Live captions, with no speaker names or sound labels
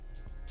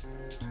Thank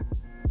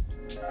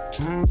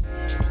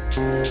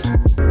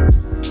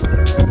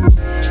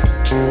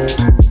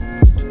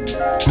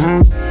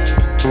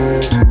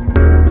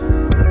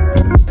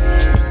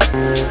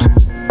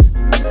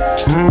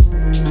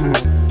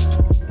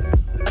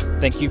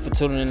you for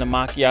tuning in to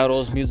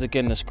Macchiato's Music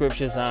in the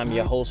Scriptures. I'm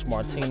your host,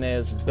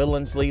 Martinez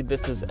Billingsley.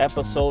 This is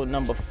episode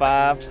number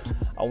 5.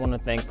 I want to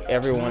thank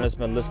everyone that's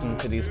been listening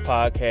to these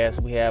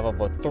podcasts. We have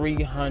over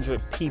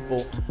 300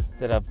 people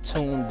that have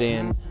tuned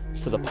in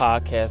to the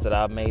podcast that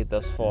I've made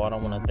thus far. And I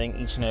want to thank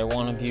each and every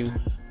one of you.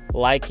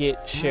 Like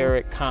it, share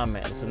it,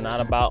 comment. This is not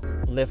about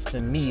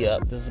lifting me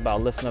up. This is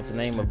about lifting up the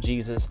name of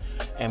Jesus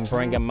and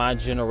bringing my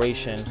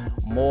generation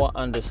more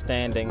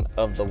understanding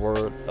of the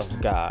Word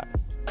of God.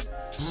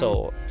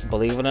 So,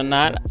 believe it or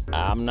not,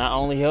 I'm not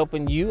only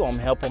helping you, I'm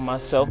helping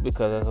myself,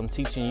 because as I'm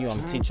teaching you,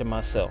 I'm teaching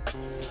myself.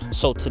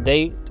 So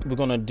today, we're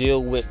going to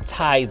deal with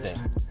tithing.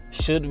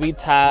 Should we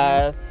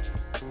tithe?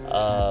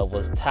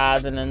 Was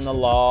tithing in the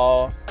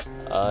law?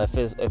 If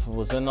it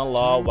was in the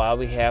law, why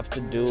we have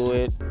to do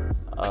it?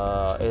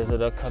 Is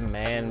it a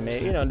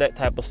commandment? You know, that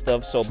type of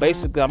stuff. So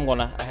basically, I'm going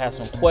to have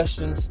some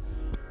questions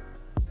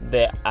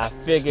that I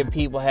figured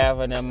people have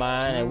in their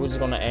mind, and we're just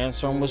going to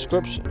answer them with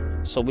scripture.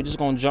 So we're just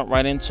going to jump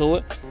right into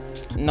it.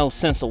 No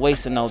sense of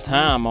wasting no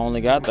time. I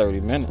only got 30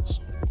 minutes.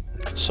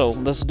 So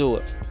let's do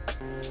it.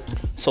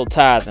 So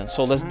tithing.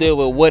 So let's deal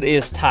with what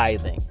is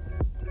tithing.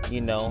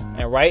 You know,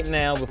 and right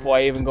now, before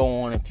I even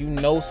go on, if you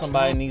know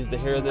somebody needs to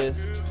hear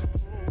this,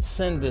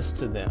 send this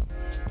to them.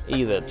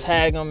 Either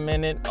tag them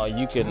in it, or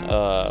you can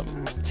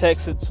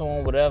text it to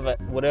them,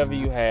 whatever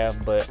you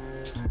have. But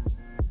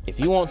if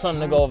you want something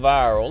to go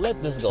viral,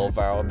 let this go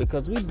viral,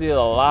 because we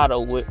deal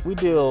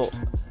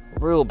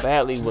real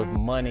badly with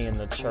money in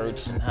the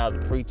church and how the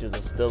preachers are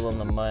stealing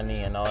the money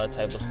and all that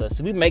type of stuff.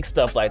 So we make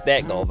stuff like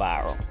that go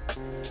viral.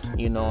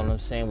 You know what I'm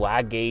saying? Well,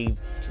 I gave,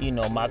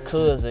 my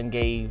cousin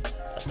gave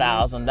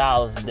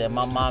 $1,000, then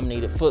my mom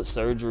needed foot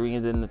surgery,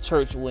 and then the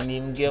church wouldn't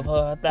even give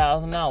her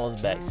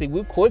 $1,000 back. See,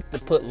 we're quick to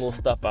put little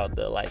stuff out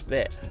there like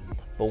that.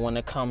 But when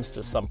it comes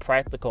to some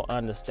practical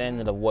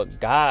understanding of what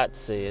God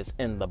says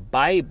in the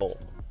Bible,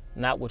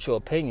 not what your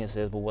opinion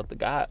says, but what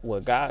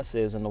God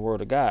says in the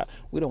Word of God,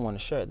 we don't want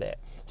to share that.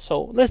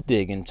 So let's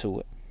dig into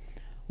it.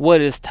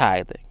 What is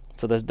tithing?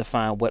 So let's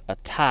define what a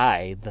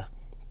tithe,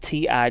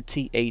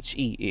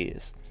 T-I-T-H-E,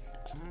 is.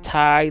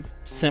 Tithe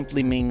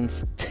simply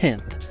means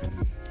tenth.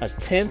 A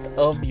tenth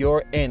of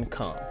your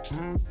income.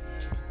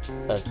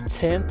 A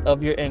tenth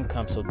of your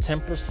income. So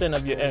 10%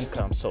 of your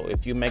income. So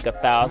if you make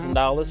 $1,000,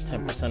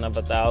 10% of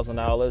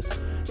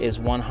 $1,000 is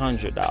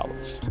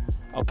 $100.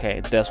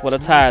 Okay, that's what a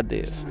tithe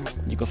is.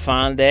 You can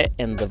find that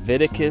in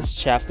Leviticus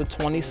chapter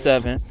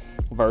 27,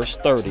 verse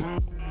 30,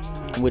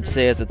 which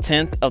says, a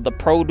tenth of the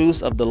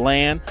produce of the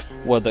land,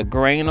 whether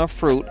grain or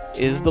fruit,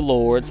 is the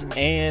Lord's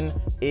and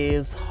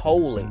is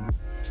holy.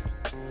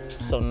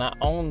 So not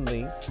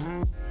only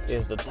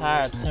is the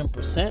tithe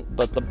 10%,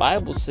 but the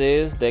Bible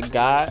says that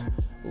God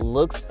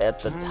looks at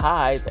the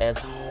tithe as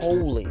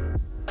holy.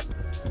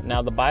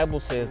 Now, the Bible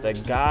says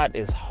that God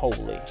is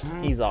holy.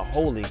 He's a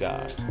holy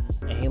God.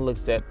 And he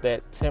looks at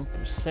that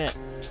 10%,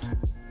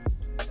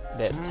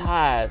 that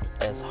tithe,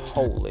 as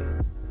holy.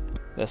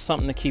 That's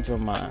something to keep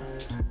in mind.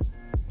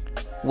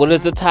 What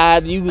is the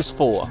tithe used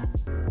for?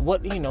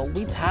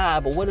 We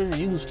tithe, but what is it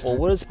used for?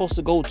 What is it supposed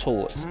to go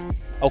towards?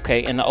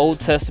 Okay, in the Old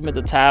Testament,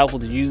 the tithe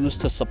was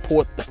used to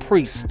support the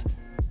priest.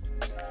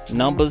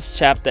 Numbers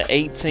chapter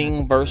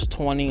 18, verse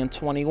 20 and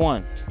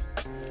 21.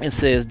 It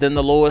says, then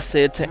the Lord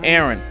said to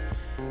Aaron,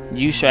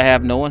 you shall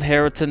have no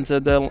inheritance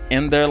in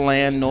their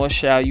land, nor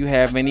shall you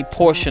have any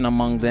portion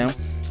among them.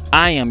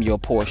 I am your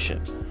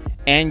portion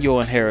and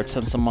your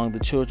inheritance among the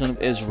children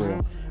of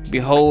Israel.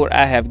 Behold,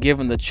 I have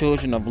given the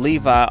children of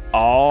Levi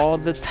all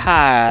the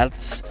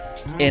tithes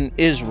in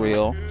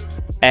Israel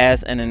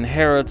as an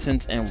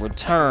inheritance in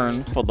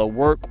return for the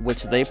work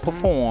which they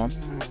perform,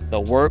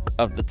 the work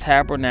of the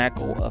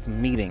tabernacle of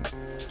meeting.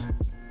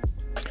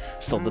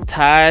 So the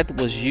tithe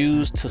was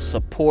used to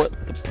support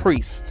the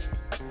priest.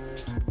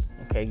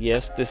 Okay,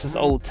 yes, this is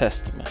Old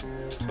Testament,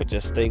 but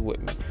just stay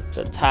with me.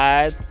 The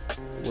tithe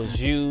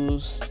was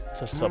used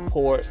to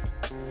support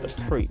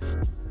the priest.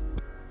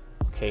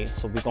 Okay,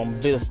 so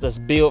let's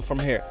build from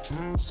here.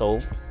 So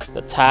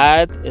the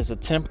tithe is a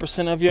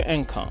 10% of your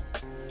income.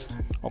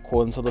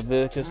 According to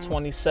Leviticus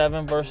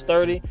 27, verse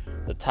 30,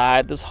 the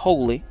tithe is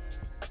holy.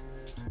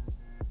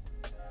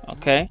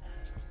 Okay?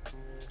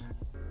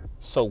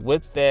 So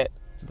with that,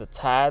 the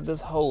tithe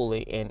is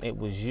holy, and it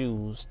was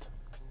used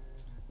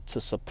to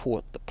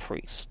support the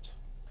priest.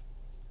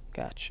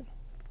 Gotcha.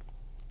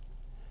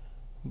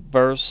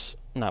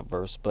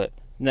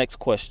 Next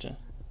question.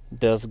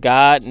 Does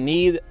God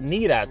need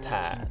our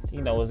tithe?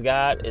 Is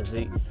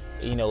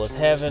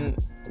heaven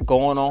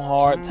going on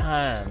hard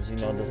times?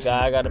 Does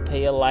God got to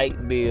pay a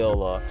light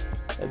bill, or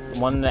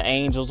one of the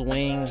angels'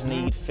 wings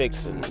need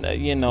fixing?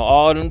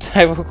 All them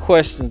type of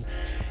questions.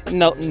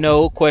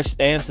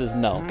 Answer is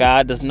no.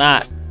 God does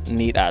not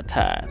need our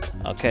tithe.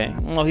 Okay?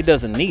 No, he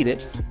doesn't need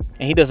it.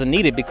 And he doesn't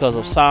need it because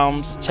of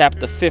Psalms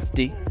chapter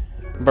 50,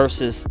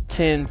 verses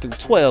 10 through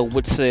 12,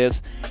 which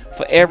says,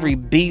 "For every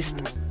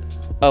beast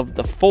of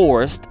the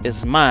forest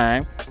is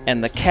mine,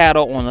 and the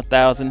cattle on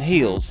 1,000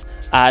 hills.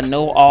 I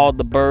know all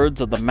the birds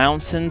of the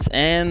mountains,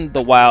 and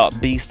the wild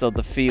beasts of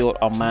the field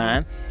are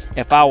mine.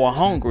 If I were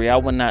hungry, I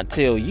would not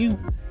tell you,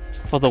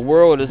 for the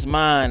world is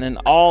mine and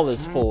all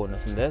its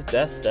fullness." And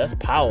that's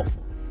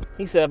powerful.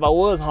 He said, if I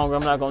was hungry,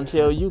 I'm not going to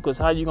tell you, because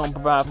how you going to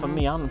provide for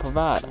me? I'm the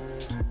provider.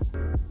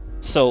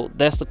 So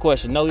that's the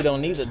question. No, he don't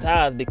need the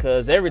tithe,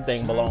 because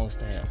everything belongs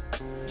to him.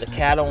 The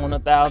cattle on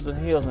 1,000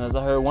 hills. And as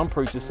I heard one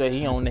preacher say,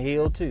 he owned the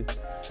hill too.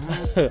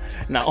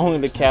 Not only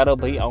the cattle,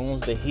 but he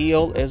owns the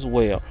hill as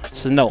well.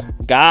 So no,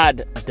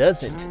 God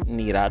doesn't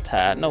need our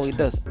tithe. No, he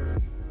doesn't.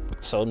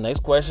 So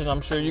next question,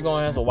 I'm sure you're going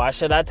to answer, why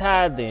should I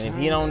tithe then? If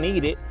he don't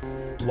need it,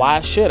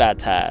 why should I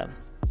tithe?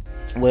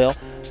 Well,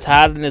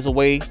 tithing is a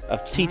way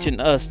of teaching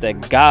us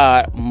that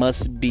God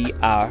must be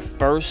our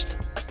first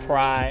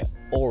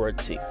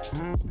priority.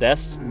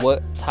 That's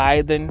what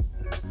tithing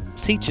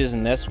teaches,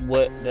 and that's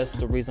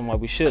the reason why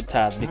we should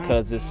tithe,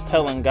 because it's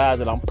telling God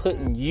that I'm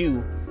putting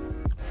you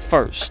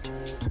first.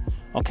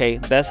 Okay,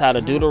 that's how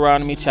the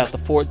Deuteronomy chapter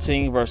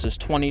 14 verses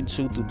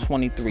 22 through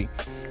 23,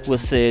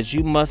 which says,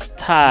 "You must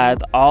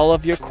tithe all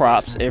of your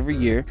crops every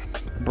year.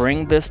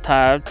 Bring this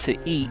tithe to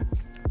eat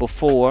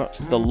before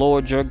the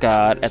Lord your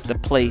God at the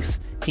place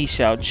he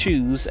shall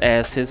choose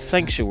as his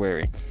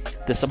sanctuary.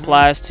 This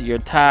applies to your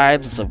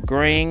tithes of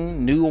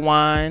grain, new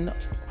wine,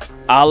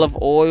 olive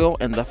oil,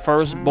 and the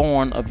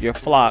firstborn of your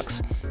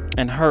flocks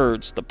and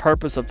herds." The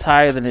purpose of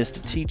tithing is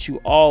to teach you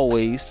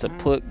always to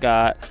put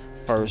God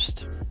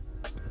first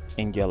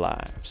in your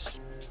lives.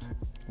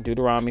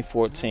 Deuteronomy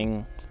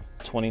 14,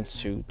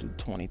 22 through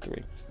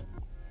 23.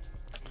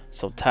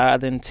 So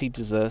tithing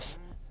teaches us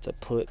to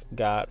put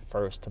God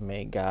first, to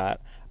make God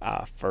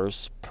our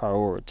first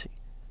priority.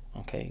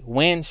 Okay,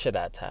 when should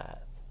I tithe?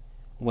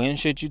 When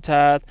should you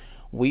tithe?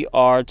 We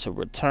are to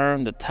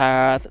return the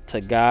tithe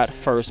to God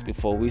first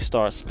before we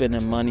start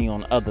spending money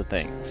on other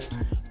things.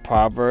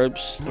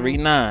 Proverbs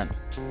 3:9.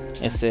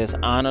 It says,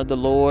 "Honor the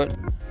Lord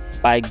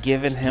by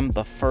giving him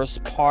the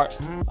first part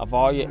of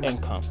all your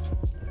income."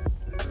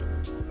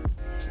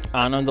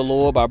 Honor the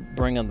Lord by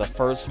bringing the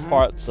first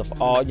parts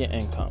of all your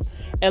income.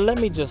 And let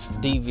me just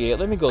deviate.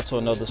 Let me go to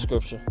another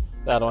scripture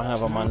that I don't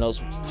have on my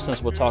notes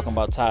since we're talking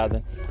about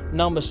tithing.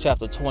 Numbers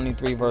chapter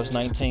 23 verse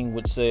 19,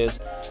 which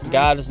says,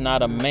 "God is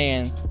not a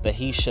man that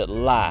he should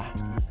lie,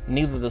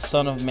 neither the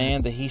son of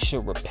man that he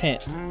should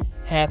repent.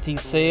 Hath he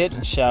said,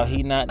 and shall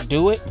he not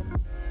do it?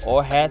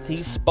 Or hath he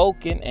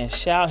spoken, and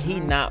shall he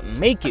not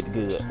make it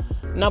good?"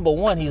 Number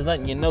one, he's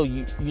letting you know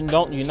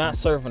you're not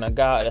serving a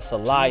God that's a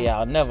liar.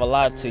 I'll never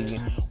lie to you.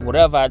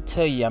 Whatever I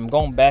tell you, I'm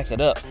gonna back it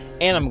up,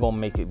 and I'm gonna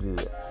make it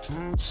good.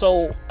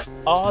 So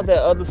all that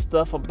other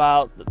stuff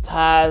about the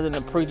tithe and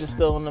the preacher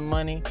stealing the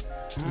money,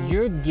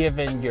 you're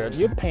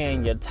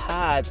paying your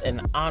tithe in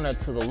honor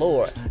to the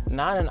Lord,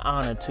 not in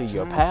honor to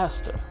your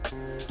pastor.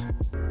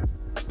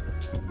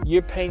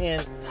 You're paying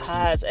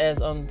tithes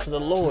as unto the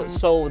Lord.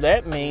 So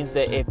that means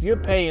that if you're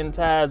paying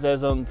tithes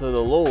as unto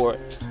the Lord,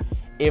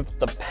 if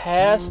the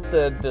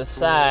pastor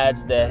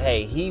decides that,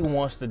 hey, he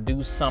wants to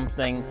do some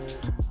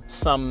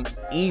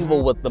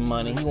evil with the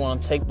money, he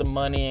want to take the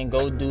money and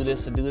go do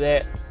this or do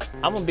that,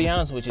 I'm going to be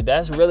honest with you,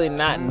 that's really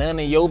not none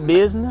of your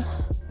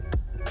business,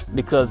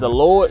 because the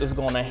Lord is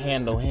going to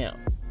handle him.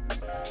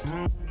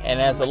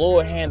 And as the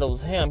Lord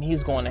handles him,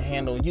 he's going to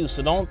handle you.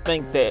 So don't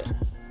think that,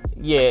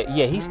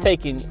 he's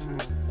taking,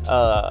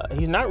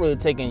 he's not really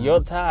taking your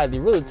tithe, he's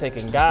really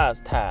taking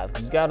God's tithe.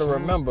 You got to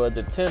remember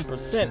the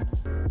 10%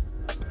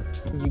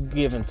 you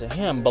giving to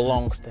him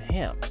belongs to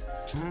him.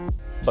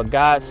 But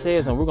God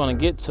says, and we're going to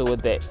get to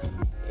it, that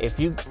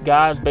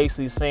God's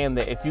basically saying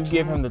that if you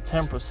give him the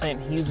 10%,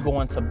 he's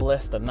going to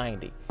bless the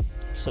 90.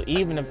 So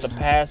even if the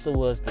pastor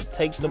was to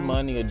take the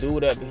money or do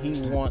whatever he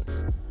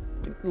wants,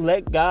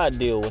 let God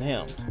deal with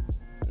him.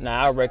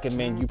 Now, I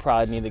recommend you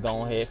probably need to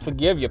go ahead,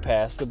 forgive your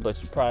pastor,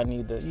 but you probably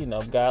need to,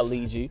 if God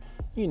leads you,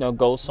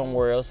 go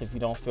somewhere else if you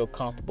don't feel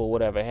comfortable,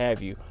 whatever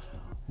have you.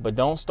 But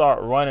don't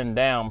start running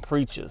down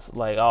preachers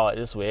like, oh,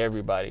 this is what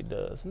everybody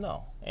does.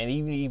 No. And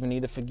you even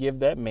need to forgive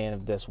that man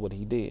if that's what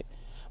he did.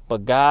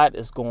 But God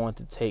is going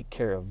to take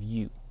care of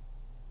you.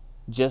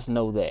 Just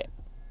know that.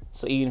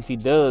 So even if he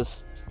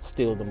does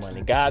steal the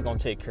money, God going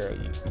to take care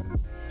of you.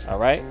 All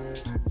right?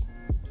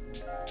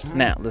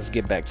 Now, let's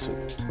get back to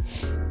it.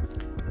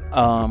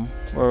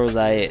 Where was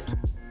I at?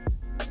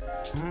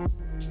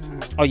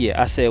 Oh,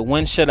 yeah. I said,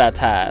 when should I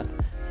tithe?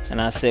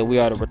 And I said we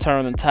ought to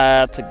return the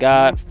tithe to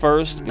God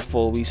first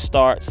before we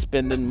start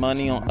spending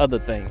money on other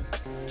things.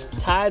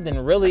 Tithing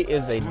really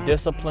is a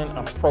disciplined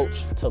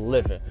approach to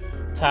living.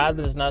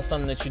 Tithing is not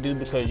something that you do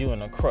because you're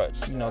in a crutch.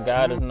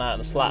 God is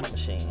not a slot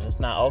machine. It's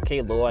not,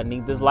 okay, Lord, I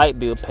need this light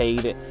bill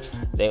paid.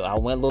 I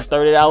went a little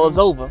 $30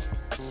 over,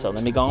 so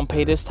let me go and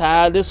pay this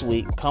tithe this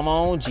week. Come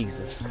on,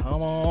 Jesus.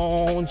 Come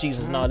on,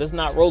 Jesus. No, this is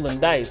not rolling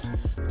dice.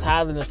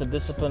 Tithing is a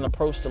disciplined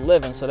approach to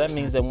living. So that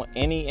means that when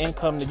any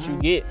income that you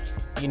get,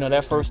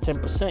 that first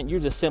 10%, you're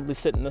just simply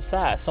sitting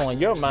aside. So in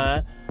your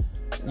mind,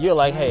 You're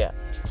like, hey,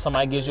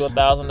 somebody gives you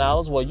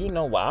 $1,000. Well, you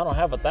know what? I don't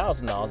have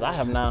 $1,000. I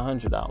have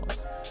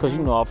 $900. Because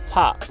you know, off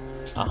top,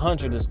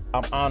 100 is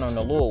I'm honoring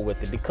the Lord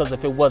with it. Because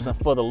if it wasn't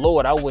for the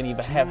Lord, I wouldn't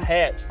even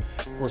have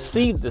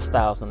received this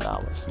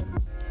 $1,000.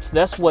 So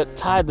that's what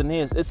tithing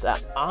is. It's an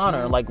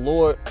honor. Like,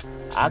 Lord,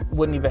 I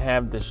wouldn't even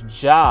have this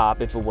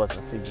job if it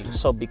wasn't for you.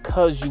 So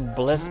because you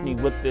blessed me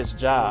with this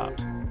job,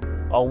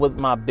 or with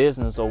my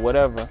business, or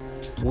whatever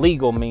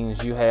legal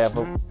means you have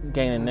of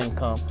gaining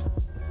income,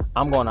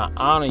 I'm going to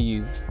honor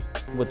you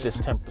with this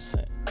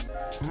 10%.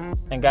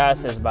 And God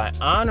says by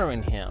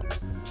honoring him,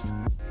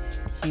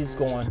 he's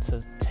going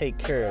to take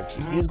care of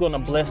you. He's going to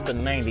bless the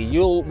 90.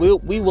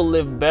 We will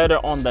live better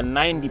on the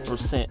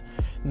 90%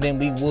 than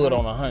we would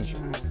on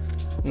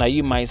 100. Now,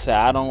 you might say,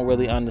 I don't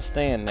really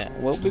understand that.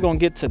 Well, we're going to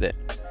get to that.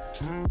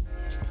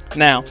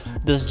 Now,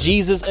 does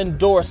Jesus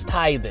endorse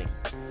tithing?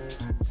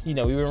 You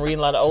know, we've been reading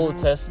a lot of Old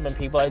Testament.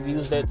 People like to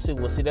use that too.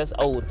 Well, see, that's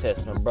Old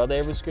Testament, brother.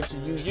 Every scripture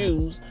you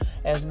use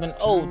has been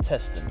Old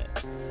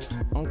Testament.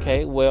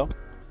 Okay, well,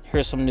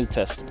 here's some New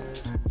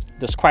Testament.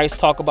 Does Christ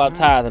talk about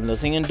tithing?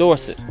 Does he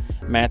endorse it?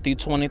 Matthew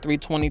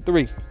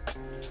 23:23.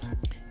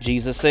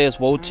 Jesus says,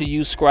 woe to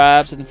you,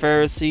 scribes and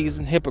Pharisees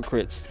and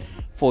hypocrites,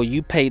 for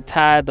you pay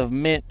tithe of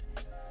mint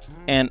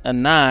and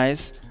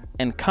anise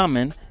and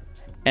cumin,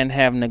 and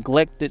have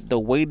neglected the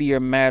weightier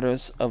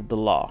matters of the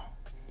law,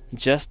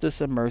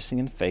 justice and mercy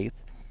and faith.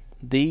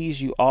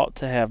 These you ought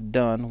to have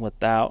done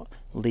without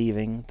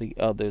leaving the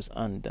others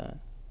undone.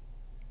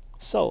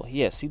 So,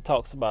 yes, he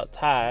talks about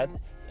tithe.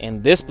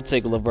 In this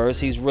particular verse,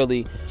 he's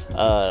really,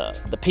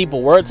 the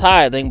people were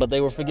tithing, but they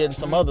were forgetting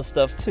some other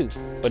stuff too.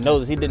 But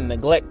notice he didn't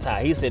neglect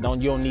tithe. He said,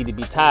 you don't need to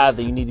be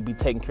tithing, you need to be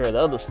taking care of the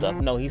other stuff.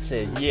 No, he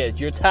said, yeah,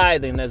 you're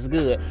tithing, that's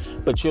good,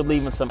 but you're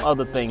leaving some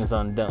other things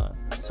undone.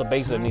 So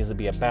basically there needs to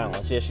be a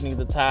balance. Yes, you need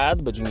to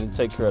tithe, but you need to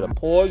take care of the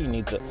poor, you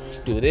need to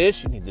do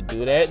this, you need to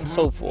do that, and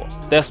so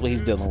forth. That's what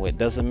he's dealing with.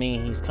 Doesn't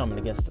mean he's coming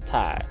against the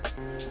tithe.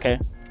 Okay?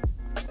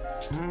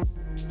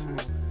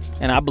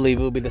 And I believe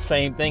it would be the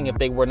same thing if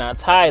they were not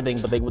tithing,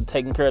 but they were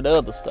taking care of the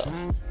other stuff.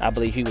 I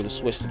believe he would have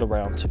switched it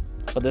around too.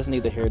 But that's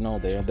neither here nor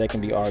there. That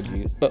can be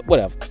argued. But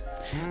whatever.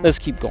 Let's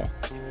keep going.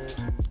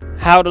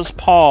 How does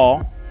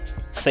Paul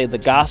say the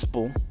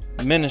gospel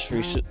ministry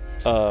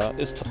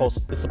is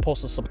supposed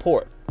to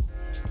support?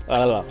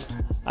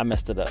 I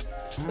messed it up.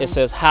 It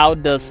says, how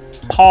does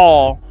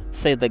Paul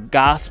say the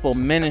gospel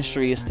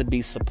ministry is to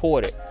be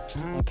supported?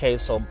 Okay,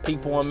 so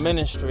people in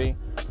ministry,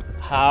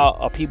 how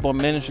are people in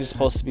ministry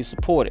supposed to be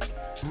supported?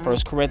 1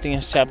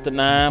 Corinthians chapter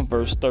 9,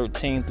 verse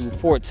 13 through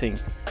 14.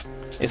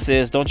 It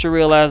says, don't you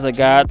realize that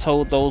God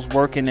told those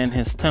working in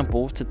his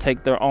temple to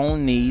take their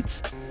own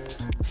needs,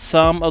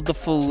 some of the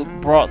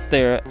food brought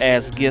there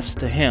as gifts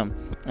to him,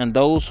 and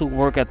those who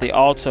work at the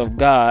altar of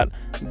God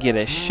get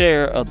a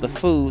share of the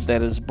food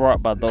that is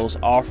brought by those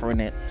offering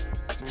it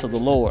to the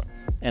Lord.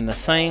 In the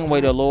same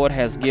way, the Lord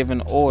has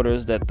given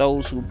orders that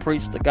those who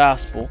preach the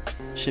gospel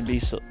should be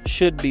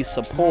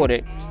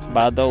supported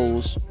by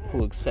those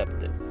who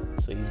accept it.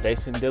 So he's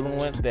basically dealing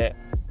with that.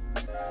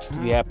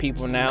 You have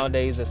people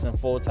nowadays that's in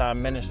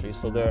full-time ministry,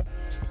 so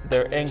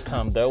their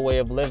income, their way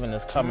of living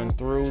is coming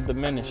through the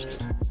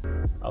ministry.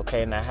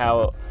 Okay, now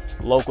how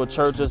local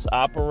churches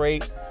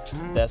operate,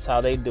 that's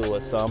how they do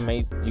it. Some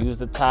may use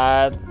the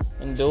tithe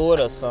and do it,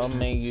 or some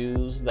may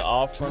use the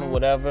offering or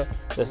whatever.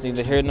 That's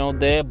neither here nor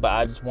there, but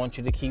I just want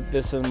you to keep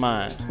this in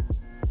mind.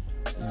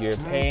 You're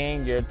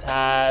paying your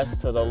tithes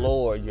to the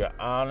Lord. You're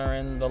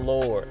honoring the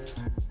Lord.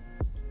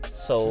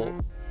 So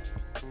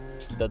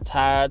the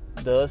tithe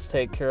does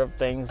take care of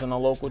things in a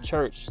local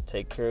church.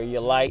 Take care of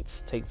your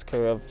lights, takes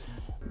care of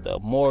the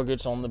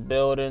mortgage on the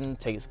building,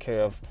 takes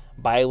care of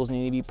Bibles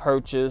need to be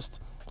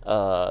purchased,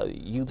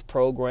 youth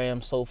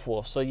programs, so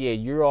forth. So yeah,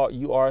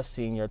 you are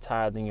seeing your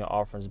tithe and your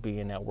offerings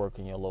being at work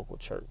in your local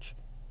church.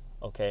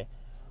 Okay,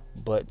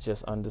 but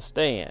just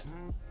understand,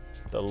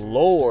 the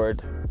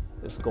Lord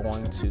is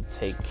going to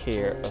take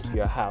care of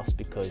your house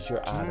because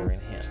you're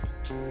honoring him.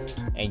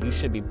 And you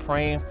should be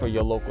praying for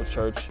your local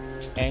church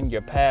and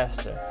your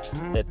pastor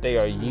that they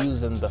are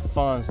using the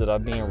funds that are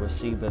being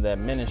received in that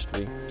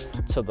ministry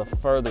to the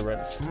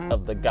furtherance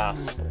of the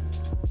gospel.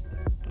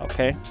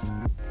 Okay?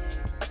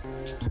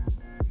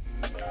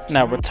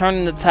 Now,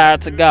 returning the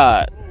tithe to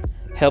God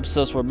helps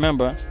us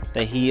remember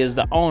that he is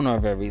the owner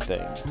of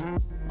everything.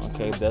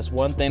 Okay, that's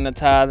one thing the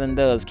tithing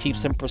does.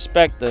 Keeps in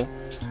perspective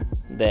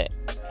that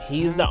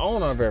he's the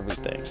owner of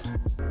everything.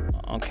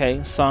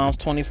 Okay, Psalms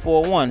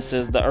 24:1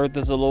 says, the earth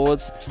is the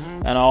Lord's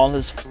and all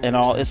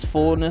its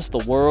fullness,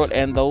 the world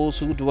and those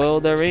who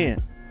dwell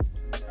therein.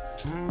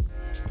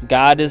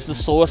 God is the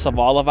source of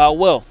all of our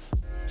wealth.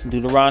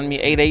 Deuteronomy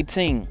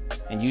 8:18,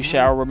 and you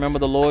shall remember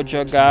the Lord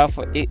your God,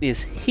 for it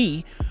is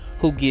he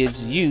who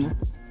gives you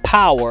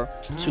power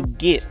to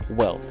get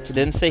wealth. He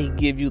didn't say he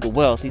gives you the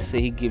wealth. He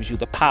said he gives you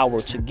the power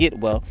to get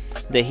wealth,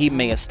 that he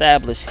may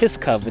establish his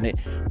covenant,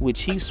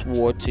 which he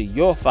swore to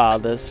your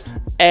fathers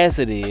as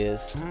it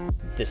is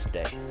this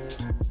day.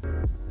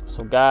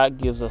 So God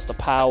gives us the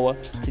power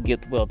to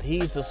get wealth.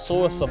 He's the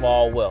source of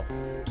all wealth.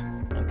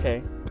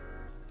 Okay.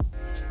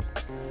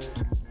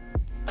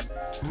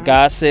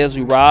 God says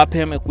we rob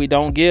him if we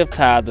don't give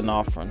tithe and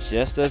offerings.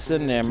 Yes, that's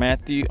in there.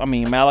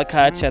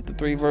 Malachi chapter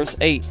 3 verse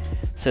 8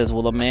 says,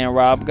 will a man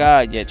rob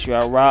God? Yet you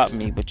have robbed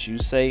me. But you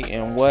say,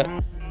 in what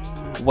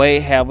way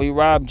have we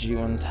robbed you?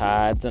 In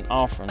tithes and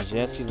offerings.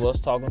 Yes, he was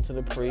talking to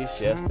the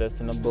priest. Yes, that's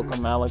in the book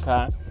of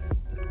Malachi.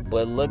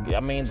 But look,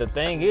 the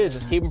thing is,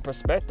 just keep in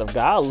perspective.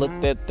 God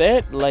looked at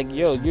that like,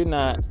 yo, you're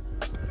not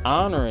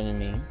honoring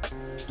me.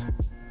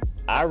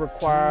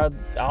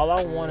 All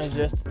I want is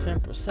just the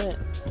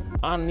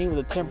 10%. I need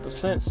the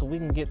 10% so we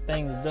can get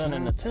things done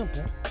in the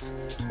temple.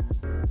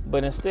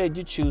 But instead,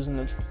 you're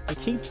choosing to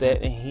keep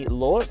that, and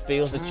Lord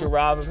feels that you're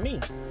robbing me.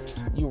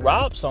 You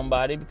robbed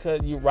somebody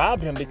because you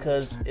robbed him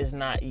because it's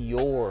not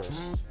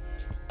yours.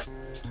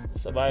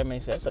 Somebody may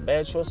say that's a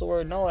bad choice of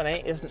word. No, it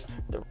ain't.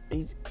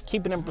 He's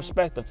keeping it in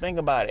perspective. Think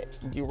about it.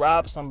 You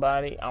rob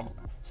somebody.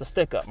 It's a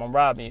stick up. I'm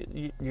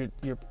robbing you.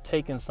 You're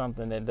taking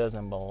something that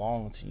doesn't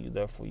belong to you.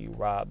 Therefore, you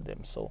rob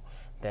them. So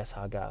that's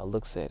how God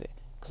looks at it.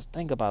 Because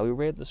think about it. We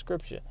read the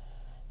scripture.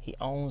 He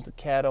owns the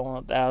cattle on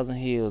 1,000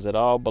 hills. It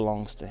all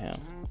belongs to him.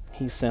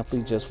 He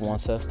simply just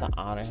wants us to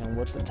honor him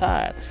with the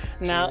tithe.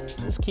 Now,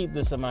 let's keep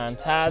this in mind.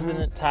 Tithes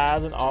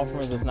and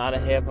offerings is not a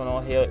heaven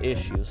or hell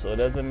issue. So it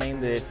doesn't mean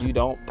that if you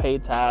don't pay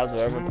tithes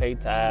or ever pay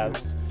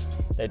tithes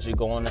that you're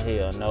going to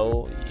hell.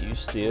 No, you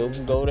still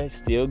can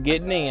still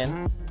getting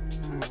in.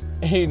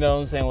 You know what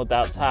I'm saying?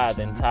 Without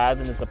tithing.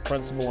 Tithing is a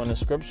principle in the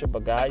scripture,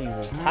 but God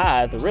uses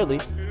tithe really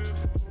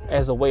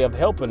as a way of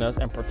helping us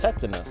and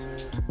protecting us.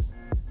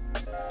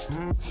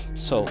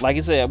 So, like I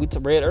said, we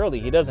read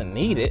earlier, he doesn't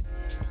need it.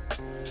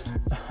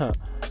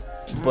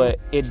 But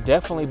it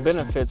definitely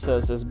benefits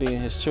us as being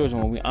his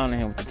children when we honor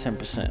him with the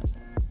 10%.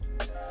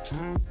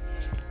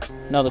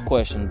 Another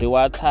question, do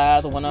I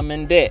tithe when I'm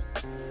in debt?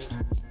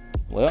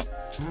 Well,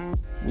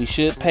 we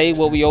should pay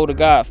what we owe to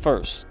God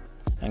first,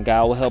 and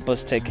God will help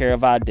us take care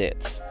of our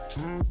debts.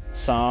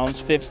 Psalms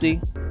 50,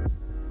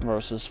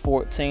 verses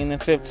 14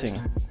 and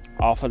 15.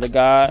 Offer to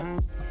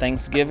God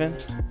thanksgiving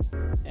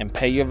and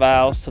pay your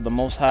vows to the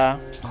Most High.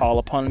 Call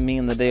upon me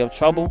in the day of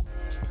trouble,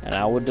 and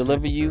I will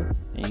deliver you,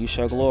 and you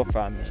shall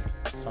glorify me.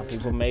 Some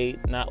people may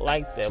not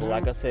like that, but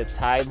like I said,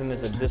 tithing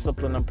is a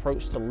disciplined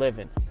approach to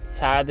living.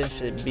 Tithing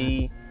should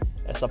be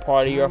as a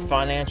part of your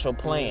financial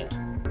plan.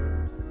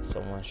 So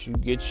once you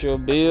get your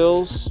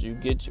bills,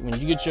 when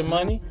you get your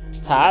money,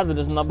 tithing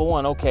is number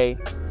one. Okay,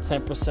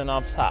 10%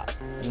 off top.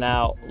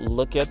 Now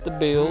look at the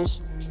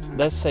bills.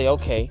 Let's say,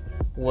 okay,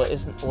 well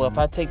if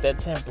I take that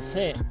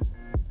 10%,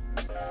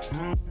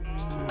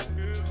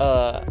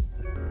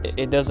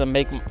 it doesn't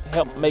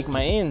help make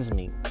my ends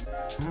meet.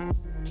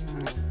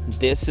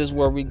 This is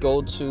where we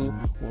go to,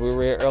 we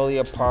read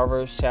earlier,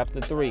 Proverbs chapter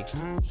 3.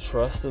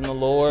 Trust in the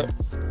Lord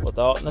with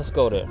all. Let's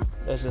go there.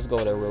 Let's just go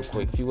there real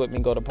quick. If you with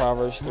me, go to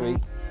Proverbs 3.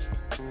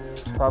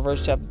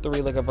 Proverbs chapter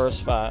 3, look at verse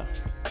 5.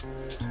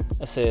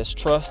 It says,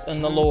 trust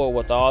in the Lord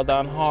with all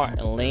thine heart,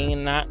 and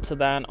lean not to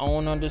thine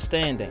own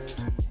understanding.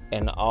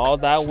 In all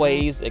thy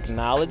ways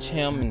acknowledge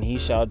him, and he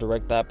shall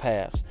direct thy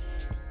paths.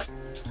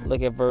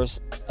 Look at verse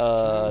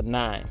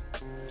 9.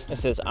 It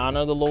says,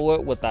 honor the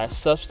Lord with thy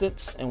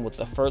substance and with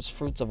the first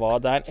fruits of all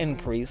thine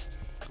increase.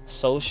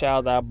 So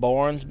shall thy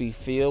barns be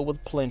filled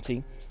with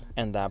plenty,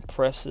 and thy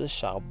presses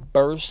shall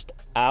burst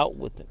out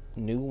with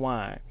new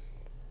wine.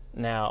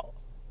 Now,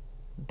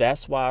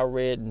 that's why I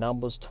read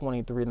Numbers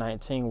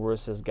 23:19, where it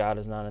says God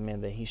is not a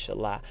man that he should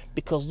lie.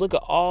 Because look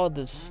at all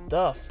this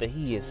stuff that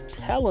he is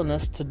telling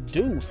us to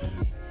do.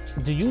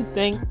 Do you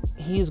think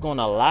he's going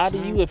to lie to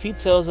you if he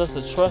tells us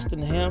to trust in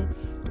him?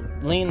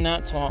 Lean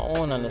not to our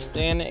own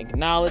understanding,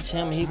 acknowledge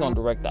him, he's going to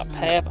direct our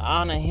path,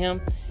 honor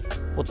him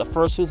with the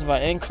first fruits of our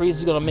increase.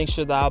 He's going to make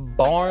sure that our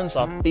barns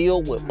are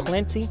filled with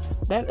plenty.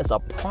 That is a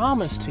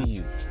promise to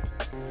you.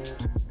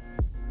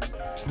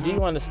 Do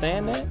you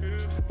understand that?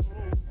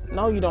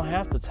 No, you don't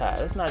have to tithe.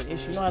 That's not an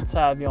issue. You don't have to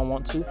tithe if you don't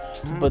want to.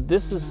 But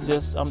this is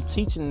just, I'm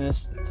teaching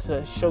this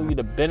to show you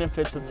the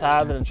benefits of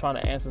tithing and trying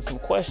to answer some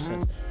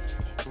questions.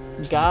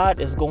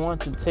 God is going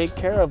to take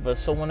care of us.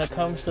 So when it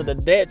comes to the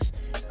debts,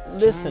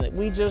 listen,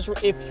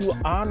 if you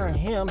honor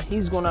him,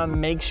 he's going to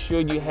make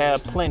sure you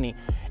have plenty.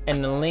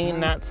 And the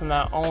lean not to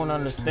thy own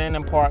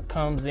understanding part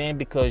comes in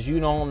because you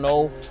don't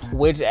know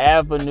which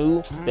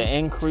avenue the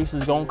increase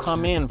is going to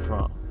come in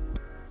from.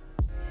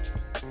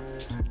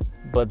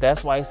 But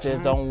that's why he says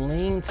don't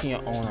lean to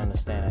your own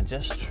understanding.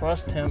 Just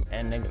trust him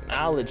and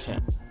acknowledge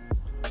him.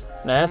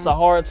 Now, that's a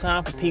hard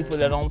time for people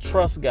that don't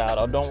trust God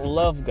or don't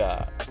love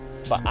God.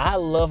 But I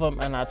love him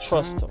and I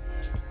trust him.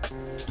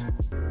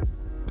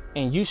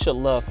 And you should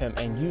love him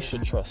and you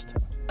should trust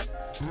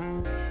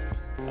him.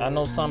 I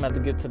know some have to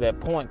get to that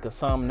point because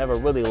some never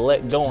really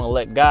let go and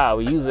let God.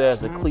 We use it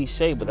as a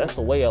cliche, but that's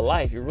a way of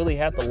life. You really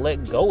have to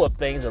let go of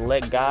things and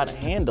let God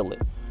handle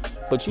it.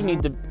 But you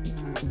need to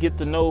get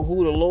to know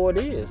who the Lord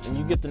is, and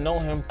you get to know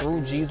him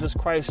through Jesus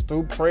Christ,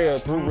 through prayer,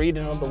 through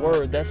reading of the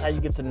word. That's how you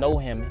get to know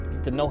him,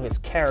 get to know his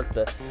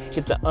character,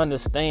 get to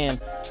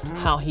understand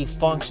how he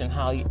functions,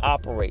 how he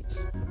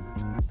operates.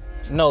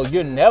 No,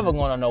 you're never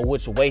going to know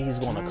which way he's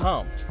going to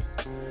come.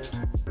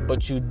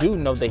 but you do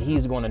know that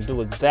he's going to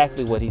do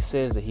exactly what he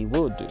says that he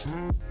will do.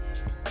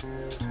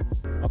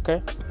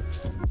 Okay?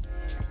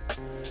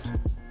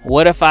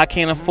 What if I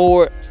can't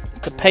afford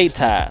to pay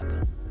tithe?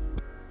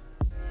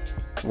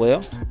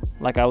 Well,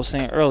 like I was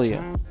saying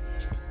earlier,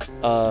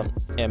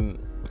 in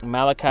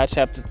Malachi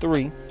chapter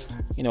 3,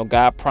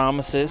 God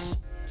promises,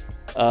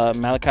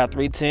 Malachi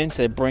 3:10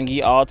 said, "Bring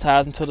ye all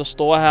tithes into the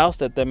storehouse,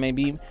 that there may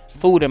be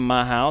food in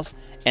my house,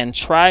 and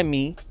try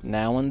me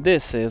now in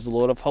this, says the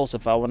Lord of hosts,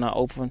 if I will not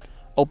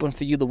open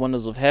for you the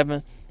windows of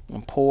heaven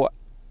and pour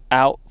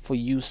out for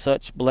you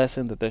such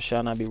blessing that there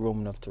shall not be room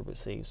enough to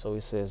receive." So he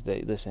says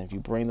that, listen, if you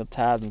bring the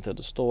tithes into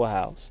the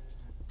storehouse,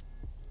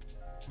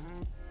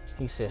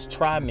 he says,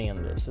 try me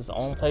in this. It's the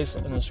only place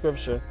in the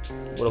scripture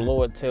where the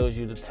Lord tells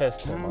you to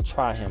test him or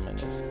try him in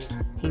this.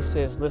 He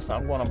says, listen,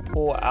 I'm going to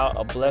pour out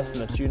a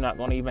blessing that you're not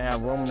going to even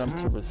have room enough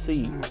to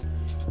receive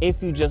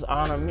if you just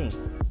honor me.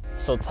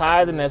 So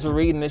tithing, as we're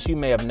reading this, you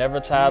may have never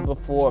tithed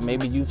before.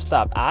 Maybe you've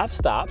stopped. I've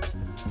stopped.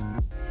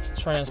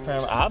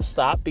 Transparent. I've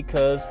stopped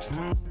because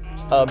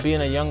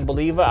being a young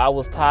believer, I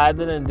was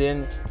tithing, and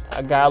then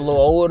I got a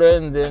little older,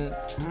 and then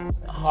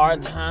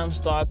hard times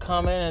start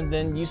coming, and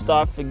then you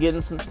start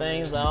forgetting some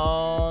things.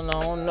 Oh,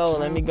 no,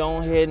 let me go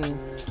ahead and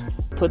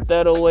put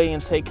that away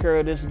and take care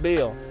of this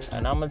bill.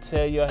 And I'm going to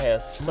tell you, I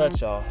had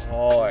such a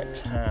hard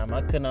time.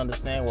 I couldn't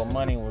understand where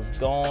money was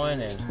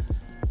going, and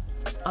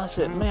I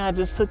said, man, I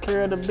just took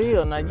care of the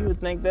bill. Now, you would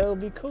think that would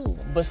be cool.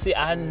 But see,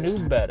 I knew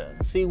better.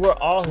 See, we're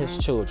all his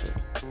children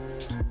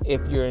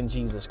if you're in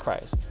Jesus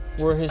Christ.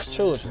 We're his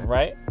children,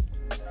 right?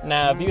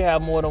 Now, if you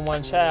have more than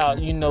one child,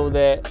 you know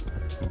that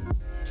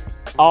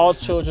all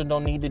children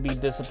don't need to be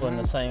disciplined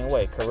the same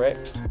way,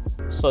 correct?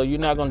 So you're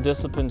not going to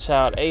discipline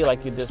child A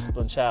like you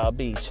discipline child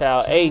B.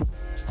 Child A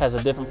has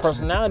a different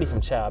personality from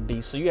child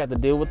B, so you have to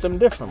deal with them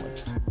differently,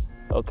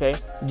 okay?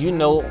 You're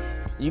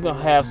going to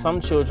have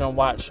some children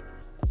watch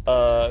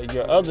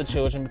your other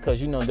children because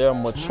they're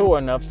mature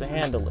enough to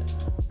handle it.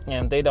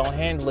 And if they don't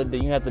handle it,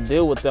 then you have to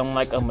deal with them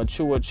like a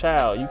mature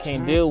child. You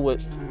can't deal with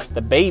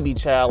the baby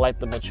child like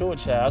the mature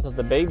child, because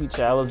the baby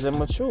child is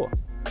immature.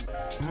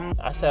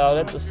 I say all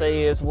that to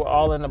say is we're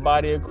all in the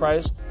body of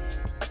Christ.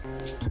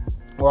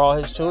 We're all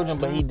his children,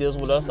 but he deals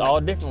with us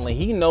all differently.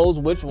 He knows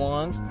which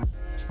ones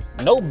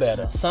know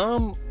better.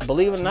 Some,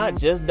 believe it or not,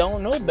 just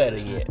don't know better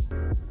yet.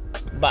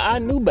 But I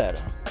knew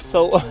better.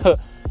 So,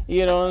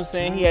 you know what I'm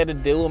saying? He had to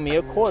deal with me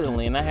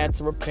accordingly, and I had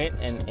to repent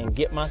and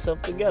get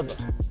myself together.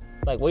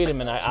 Like, wait a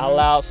minute, I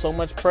allowed so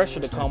much pressure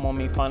to come on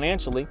me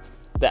financially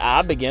that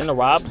I began to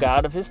rob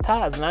God of his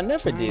tithes, and I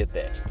never did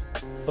that.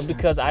 But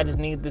because I just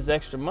needed this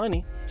extra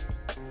money,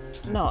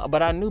 no,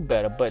 but I knew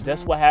better. But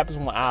that's what happens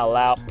when I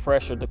allow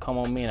pressure to come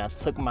on me, and I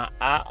took my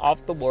eye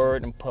off the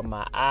word and put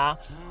my eye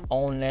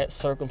on that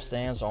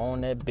circumstance or on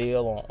that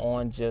bill or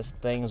on just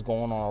things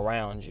going on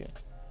around you.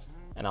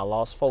 And I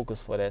lost focus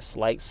for that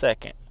slight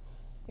second.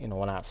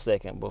 Well, not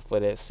second, but for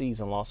that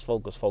season, lost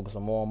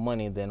focusing more on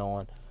money than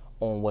on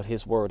what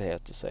his word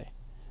has to say.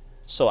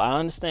 So I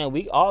understand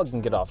we all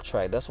can get off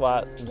track. That's why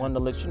I wanted to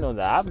let you know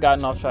that I've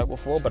gotten off track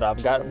before, but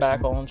I've got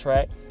back on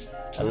track.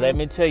 And let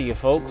me tell you,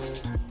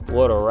 folks,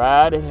 what a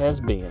ride it has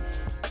been.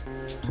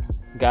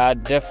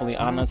 God definitely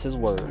honors his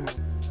word,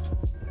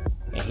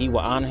 and he will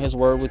honor his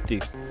word with you.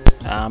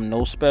 I'm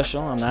no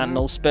special. I'm not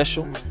no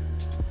special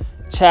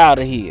child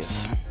of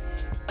his.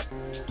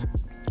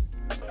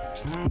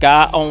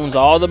 God owns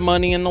all the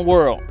money in the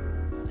world.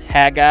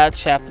 Haggai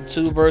chapter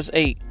 2 verse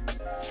 8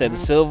 said, "The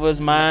silver is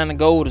mine, the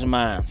gold is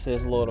mine,"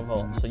 says the Lord of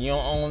hosts. So you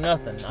don't own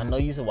nothing. I know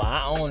you said, well,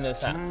 I own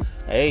this house.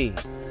 Hey,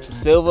 the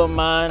silver is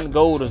mine, the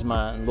gold is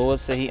mine. The Lord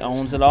said he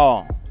owns it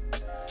all.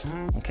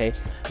 Okay.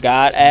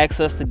 God asks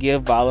us to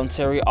give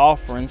voluntary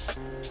offerings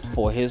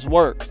for his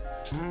work.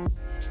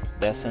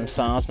 That's in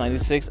Psalms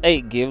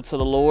 96:8. Give to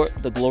the Lord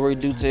the glory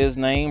due to his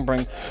name.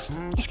 Bring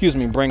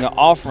an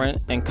offering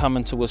and come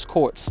into his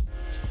courts.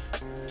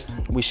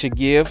 We should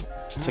give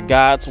to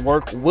God's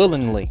work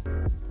willingly.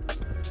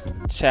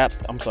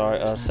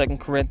 2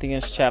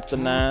 Corinthians chapter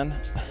 9,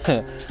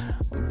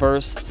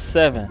 verse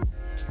 7.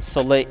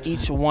 So let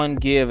each one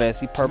give as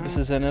he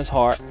purposes in his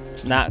heart,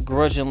 not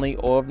grudgingly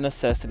or of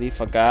necessity,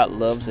 for God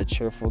loves a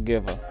cheerful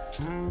giver.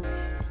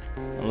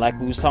 And like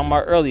we was talking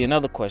about earlier,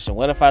 another question: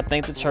 what if I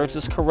think the church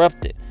is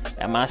corrupted?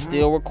 Am I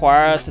still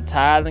required to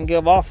tithe and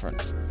give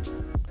offerings?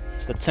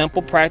 The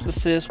temple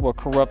practices were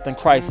corrupt in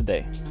Christ's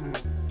day,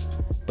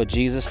 but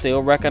Jesus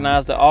still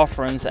recognized the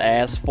offerings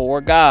as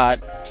for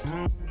God.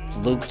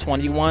 Luke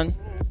 21,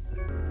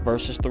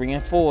 verses 3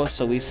 and 4.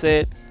 So he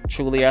said,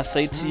 "Truly I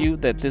say to you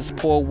that this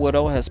poor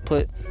widow has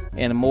put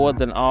in more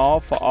than all,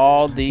 for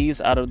all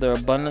these out of their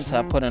abundance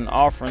have put in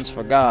offerings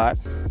for God,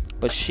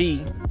 but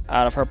she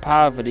out of her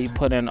poverty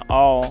put in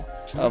all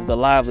of the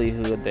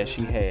livelihood that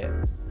she had."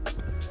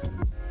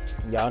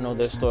 Y'all know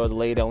that story. The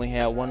lady only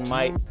had one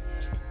mite.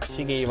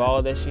 She gave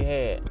all that she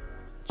had.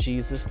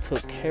 Jesus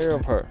took care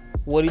of her.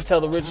 What did he tell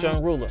the rich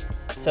young ruler?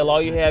 Sell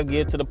all you have,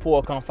 give to the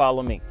poor, come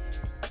follow me.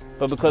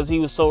 But because he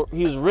was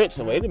rich,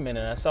 so wait a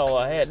minute, that's all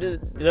I had.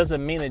 It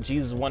doesn't mean that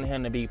Jesus wanted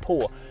him to be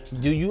poor.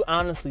 Do you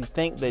honestly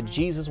think that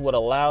Jesus would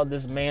allow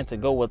this man to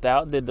go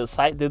without? Did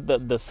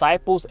the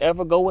disciples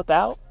ever go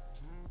without?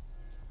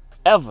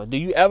 Ever? Do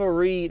you ever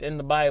read in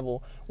the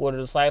Bible where the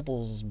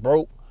disciples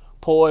broke,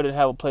 poor, didn't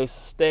have a place to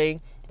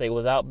stay, they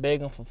was out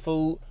begging for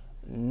food?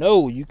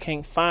 No, you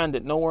can't find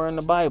it nowhere in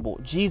the Bible.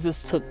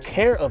 Jesus took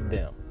care of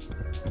them.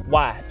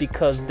 Why?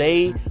 Because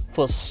they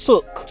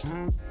forsook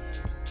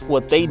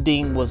what they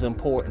deemed was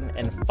important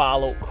and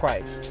followed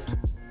Christ.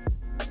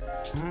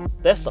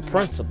 That's the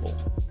principle.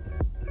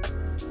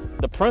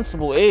 The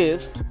principle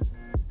is,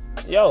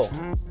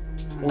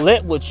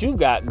 let what you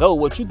got go,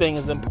 what you think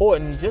is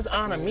important. Just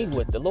honor me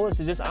with it. The Lord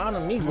said, just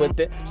honor me with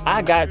it.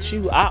 I got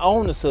you. I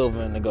own the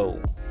silver and the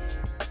gold.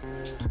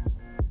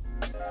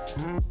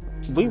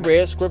 We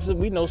read scriptures.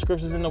 We know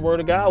scriptures in the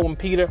Word of God. When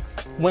Peter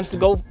went to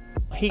go,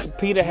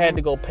 Peter had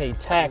to go pay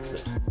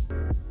taxes.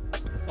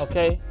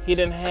 Okay? He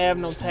didn't have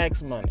no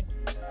tax money.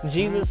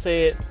 Jesus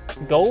said,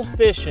 go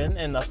fishing,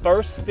 and the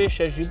first fish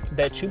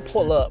that you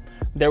pull up,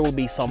 there will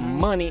be some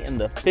money in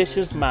the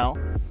fish's mouth,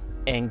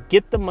 and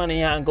get the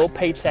money out and go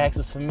pay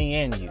taxes for me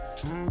and you.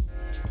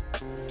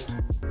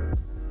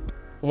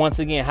 Once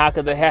again, how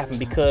could that happen?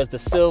 Because the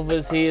silver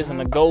is his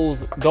and the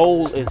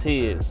gold is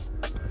his.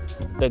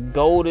 The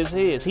gold is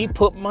his. He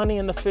put money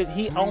in the fish.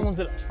 He owns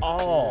it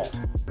all.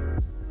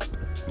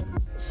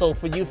 So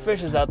for you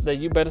fishers out there,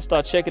 you better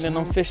start checking in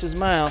on fishers'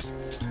 mouths.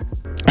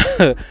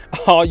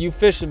 All you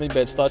fishermen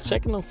better start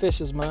checking on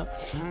fishers'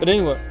 mouths. But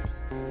anyway,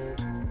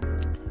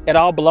 it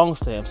all belongs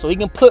to him. So he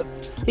can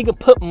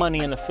put money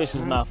in the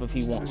fish's mouth if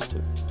he wants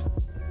to.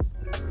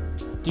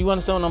 Do you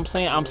understand what I'm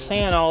saying? I'm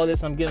saying all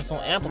this, I'm getting so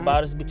amped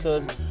about this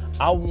because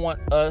I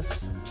want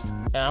us,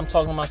 and I'm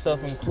talking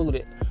myself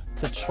included,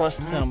 to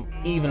trust him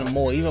even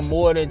more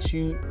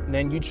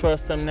than you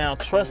trust him now.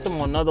 Trust him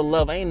on another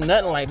level. Ain't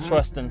nothing like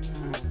trusting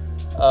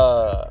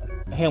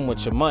him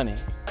with your money.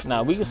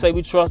 Now, we can say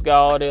we trust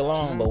God all day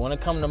long, but when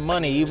it comes to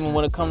money, even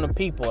when it comes to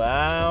people,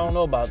 I don't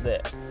know about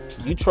that.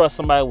 You trust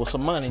somebody with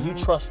some money, you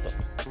trust them.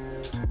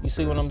 You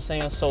see what I'm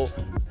saying? So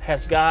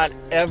has God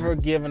ever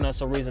given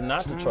us a reason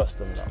not to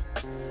trust him,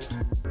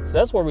 though? So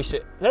that's where we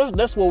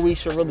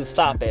should really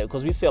stop at,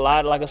 because we see a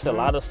lot, like I said, a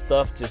lot of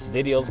stuff, just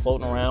videos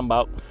floating around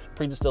about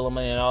preachers stealing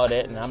money and all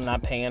that, and I'm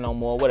not paying no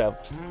more, whatever.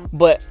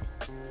 But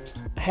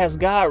has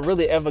God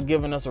really ever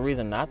given us a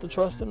reason not to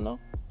trust him, though?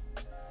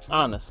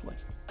 Honestly.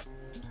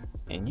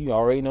 And you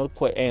already know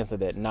the answer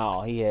to that.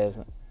 No, he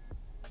hasn't.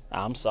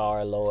 I'm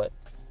sorry, Lord.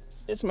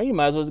 It's me. You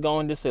might as well go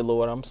and just say,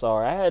 Lord, I'm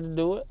sorry. I had to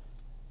do it.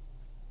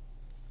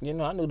 You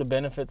know, I knew the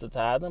benefits of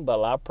tithing, but a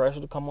lot of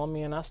pressure to come on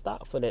me, and I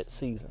stopped for that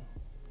season.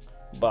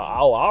 But I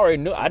already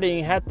knew. I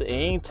didn't have to.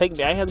 I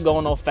didn't have to go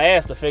on no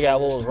fast to figure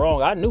out what was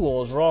wrong. I knew what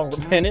was wrong,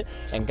 repented,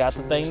 and got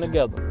the thing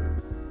together.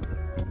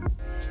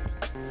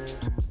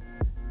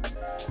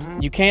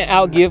 You can't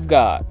outgive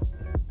God.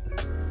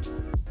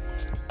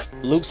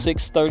 Luke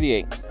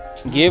 6:38.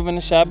 Give and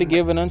it shall be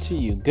given unto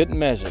you. Good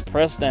measure,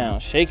 pressed down,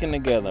 shaken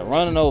together,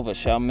 running over,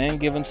 shall men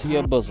give unto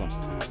your bosom.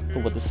 For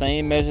with the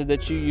same measure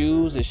that you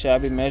use, it shall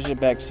be measured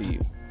back to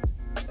you.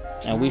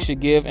 And we should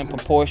give in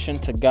proportion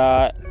to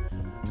God.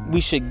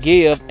 We should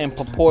give in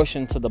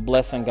proportion to the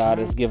blessing God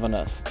has given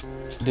us.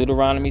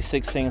 Deuteronomy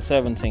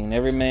 16:17.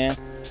 Every man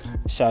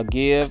shall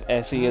give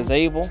as he is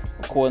able,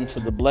 according to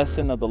the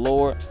blessing of the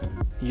Lord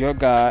your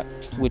God,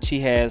 which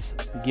he has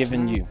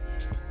given you.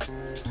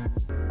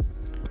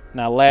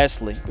 Now,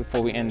 lastly,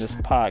 before we end this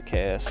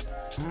podcast,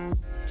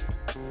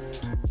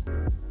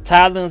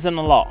 tithing's in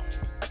the law.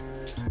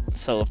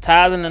 So if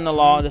tithing in the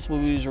law, that's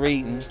what we was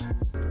reading.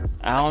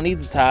 I don't need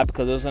the tithe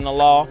because it was in the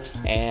law,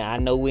 and I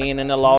know we ain't in the law